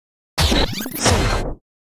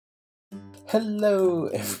Hello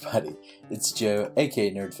everybody, it's Joe,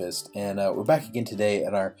 aka NerdFist, and we're back again today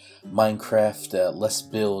at our Minecraft Let's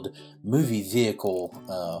Build movie vehicle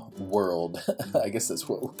world. I guess that's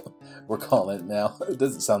what we're calling it now. It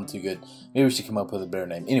doesn't sound too good. Maybe we should come up with a better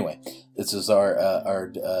name. Anyway, this is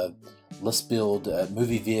our Let's Build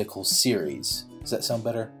movie vehicle series. Does that sound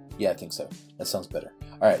better? Yeah, I think so. That sounds better.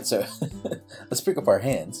 Alright, so let's pick up our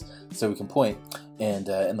hands so we can point. And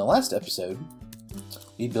in the last episode,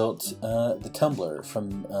 we built the tumbler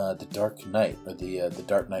from the Dark Knight, or the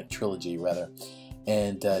Dark Knight trilogy, rather.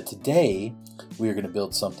 And today we are going to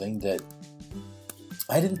build something that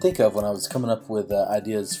I didn't think of when I was coming up with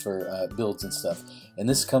ideas for builds and stuff. And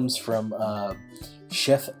this comes from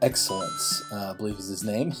Chef Excellence, I believe is his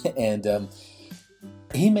name. And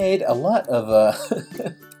he made a lot of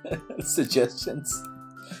suggestions.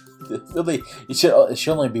 Really, it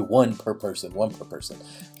should only be one per person.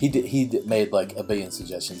 He made like a billion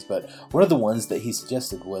suggestions, but one of the ones that he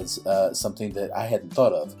suggested was something that I hadn't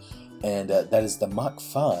thought of, and that is the Mach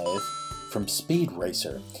 5 from Speed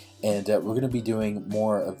Racer. And we're going to be doing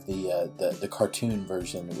more of the cartoon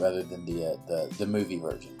version rather than the movie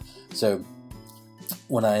version. So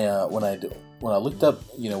when I looked up,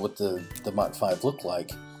 what the Mach 5 looked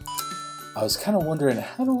like, I was kind of wondering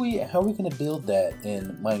how are we going to build that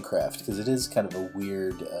in Minecraft, because it is kind of a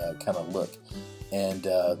weird kind of look, and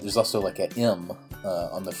there's also like an M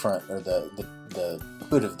on the front, or the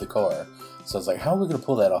hood of the car. So I was like, how are we going to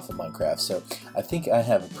pull that off in Minecraft? So I think I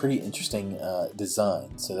have a pretty interesting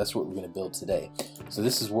design. So that's what we're going to build today. So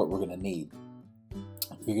this is what we're going to need.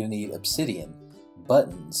 You're going to need obsidian,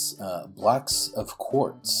 buttons, blocks of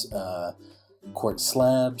quartz, quartz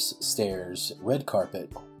slabs, stairs, red carpet,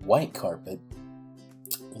 white carpet,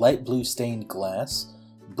 light blue stained glass,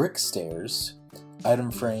 brick stairs, item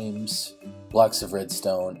frames, blocks of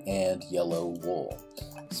redstone, and yellow wool.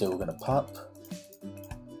 So we're going to pop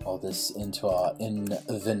all this into our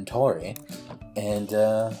inventory, and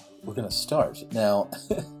we're going to start. Now,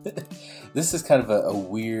 this is kind of a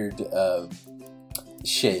weird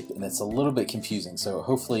shape, and it's a little bit confusing, so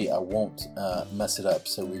hopefully I won't mess it up.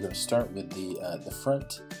 So we're going to start with the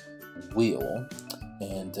front wheel,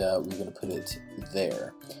 and we're going to put it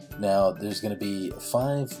there. Now there's going to be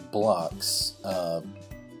 5 blocks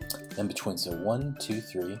in between, so 1, 2,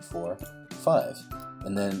 3, 4, 5,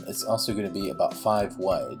 and then it's also going to be about 5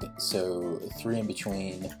 wide, so 3 in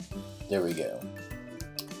between. There we go.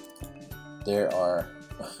 There are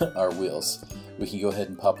our wheels. We can go ahead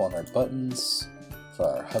and pop on our buttons for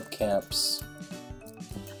our hubcaps,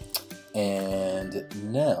 and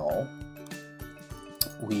now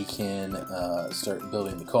we can start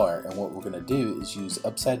building the car. And what we're going to do is use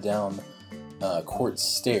upside down quartz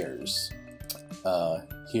stairs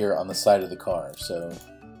here on the side of the car. So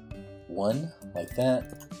 1 like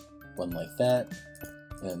that, 1 like that,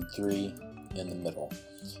 and 3 in the middle.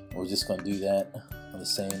 And we're just going to do that on the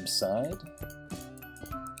same side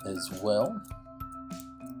as well.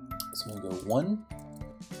 So I'm going to go 1,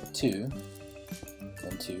 2,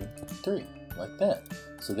 1, 2, 3, like that.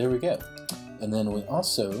 So there we go. And then we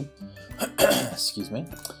also, excuse me,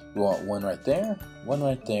 we want 1 right there, 1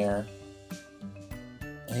 right there,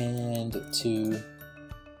 and 2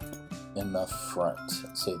 in the front.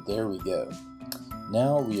 So there we go.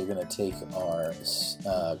 Now we are going to take our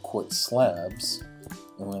quartz slabs,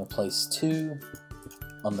 and we're going to place 2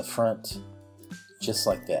 on the front, just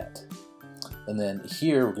like that. And then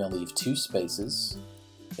here we're going to leave 2 spaces,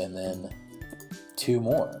 and then 2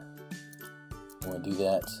 more. We're going to do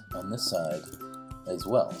that on this side as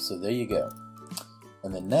well. So there you go.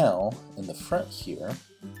 And then now, in the front here,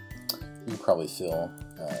 you can probably fill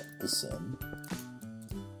this in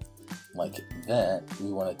like that.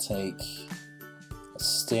 We want to take a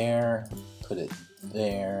stair, put it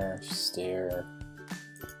there, stair,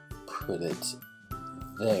 put it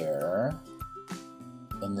there,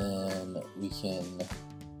 and then we can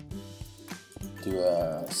do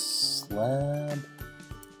a slab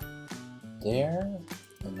there,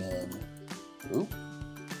 and then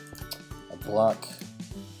a block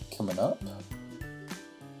coming up,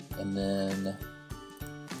 and then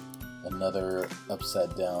another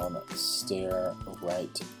upside down stair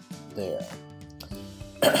right there.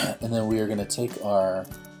 And then we are going to take our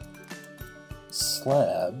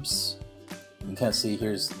slabs. You can kind of see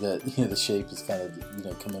here's the the shape is kind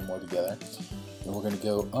of coming more together, and we're going to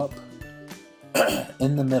go up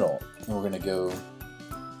in the middle, and we're going to go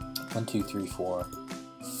 1, 2, 3, 4,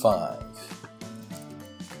 5.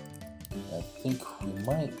 I think we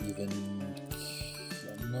might even,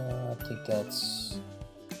 no, I think that's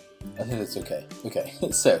okay. Okay,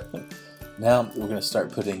 so now we're going to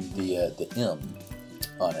start putting the M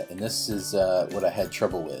on it, and this is what I had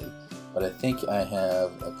trouble with, but I think I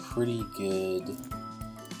have a pretty good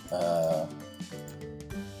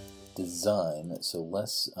design. So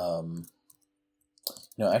let's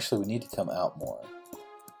no, actually we need to come out more.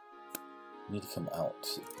 We need to come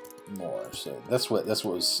out more. So that's what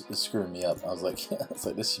was screwing me up. I was like, it's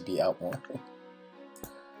like this should be out more.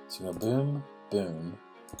 So you go boom, boom,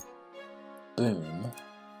 boom,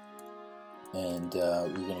 and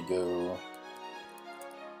we're gonna go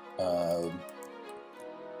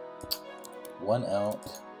one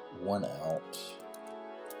out,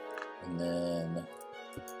 and then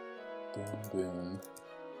boom, boom,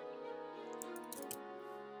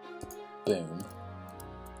 boom.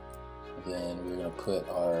 And then we're gonna put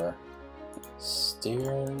our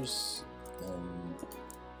stairs in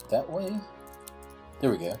that way.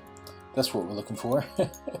 There we go. That's what we're looking for.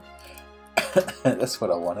 That's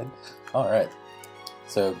what I wanted. Alright.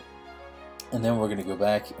 So, and then we're going to go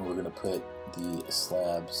back and we're going to put the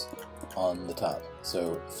slabs on the top.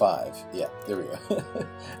 So, 5. Yeah, there we go.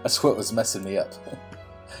 That's what was messing me up.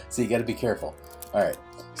 So you got to be careful. Alright.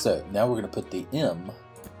 So, now we're going to put the M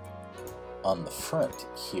on the front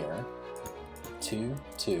here. 2,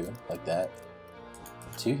 2, like that.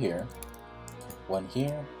 2 here. 1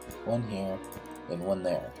 here, 1 here, and 1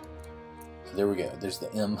 there. So there we go. There's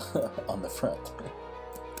the M on the front.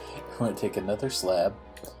 We're going to take another slab,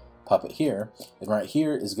 pop it here, and right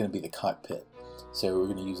here is going to be the cockpit. So we're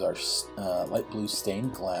going to use our light blue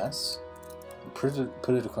stained glass and put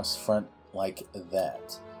it across the front like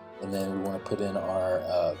that. And then we want to put in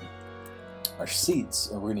our seats,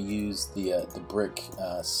 and we're going to use the brick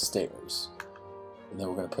stairs. And then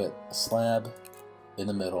we're going to put a slab in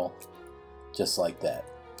the middle, just like that.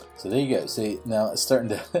 So there you go. See, now it's starting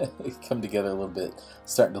to come together a little bit,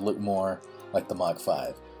 starting to look more like the Mach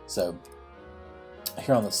 5. So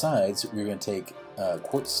here on the sides, we're going to take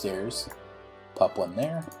quartz stairs, pop 1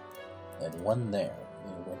 there, and 1 there.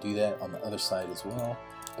 And we're going to do that on the other side as well.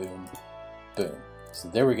 Boom, boom. So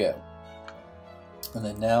there we go. And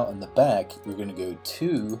then now in the back, we're going to go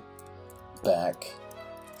 2 back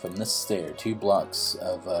from this stair, 2 blocks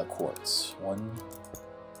of quartz. 1,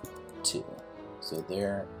 2. So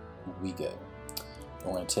there we go.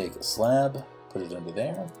 We're going to take a slab, put it under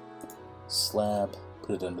there, slab,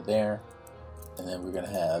 put it under there, and then we're going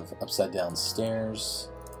to have upside down stairs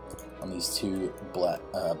on these 2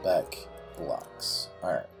 back blocks.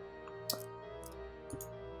 Alright.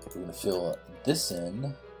 We're going to fill this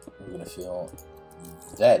in, we're going to fill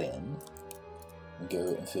that in, and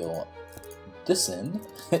go and fill this in,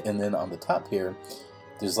 and then on the top here,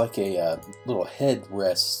 there's like a little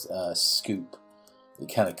headrest scoop.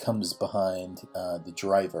 It kind of comes behind the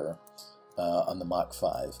driver on the Mach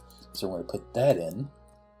 5. So we're going to put that in.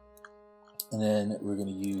 And then we're going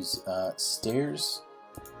to use stairs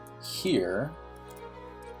here.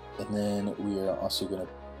 And then we are also going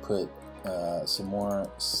to put some more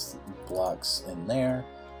blocks in there.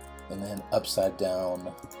 And then upside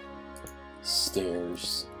down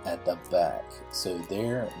stairs at the back. So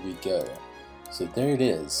there we go. So there it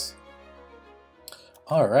is.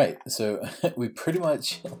 Alright, so we pretty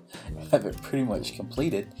much have it pretty much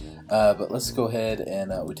completed, but let's go ahead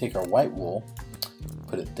and we take our white wool,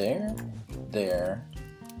 put it there, there,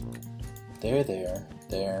 there, there,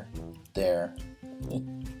 there, there,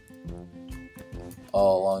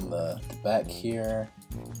 all along the back here,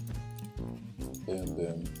 boom,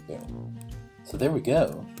 boom, boom. So there we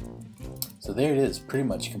go. So there it is, pretty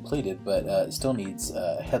much completed, but it still needs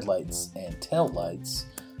headlights and tail lights.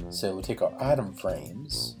 So we take our item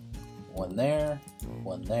frames, 1 there,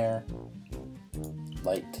 1 there,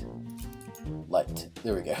 light, light.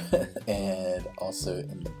 There we go. And also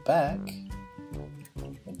in the back,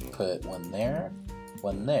 we put 1 there,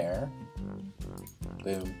 1 there,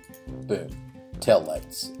 boom, boom, tail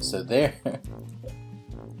lights. So there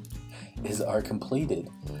is our completed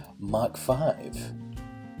Mach 5.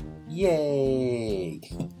 Yay!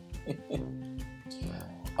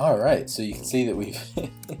 Alright, so you can see that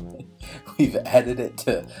we've added it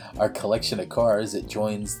to our collection of cars. It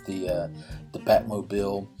joins the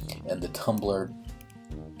Batmobile and the Tumbler.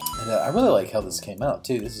 And I really like how this came out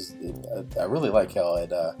too. I really like how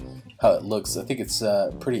it looks. I think it's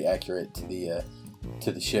pretty accurate to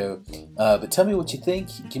the show. But tell me what you think.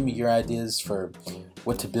 Give me your ideas for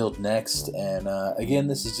what to build next. And again,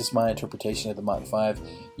 this is just my interpretation of the Mach 5.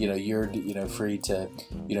 You're free to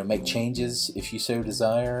make changes if you so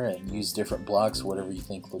desire, and use different blocks, whatever you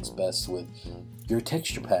think looks best with your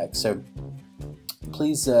texture pack. So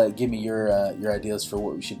please give me your ideas for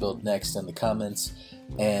what we should build next in the comments.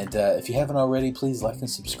 And if you haven't already, please like and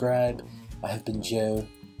subscribe. I have been Joe,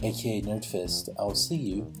 aka NerdFist. I will see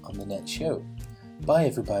you on the next show. Bye,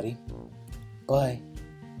 everybody. Bye.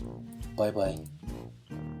 Bye-bye.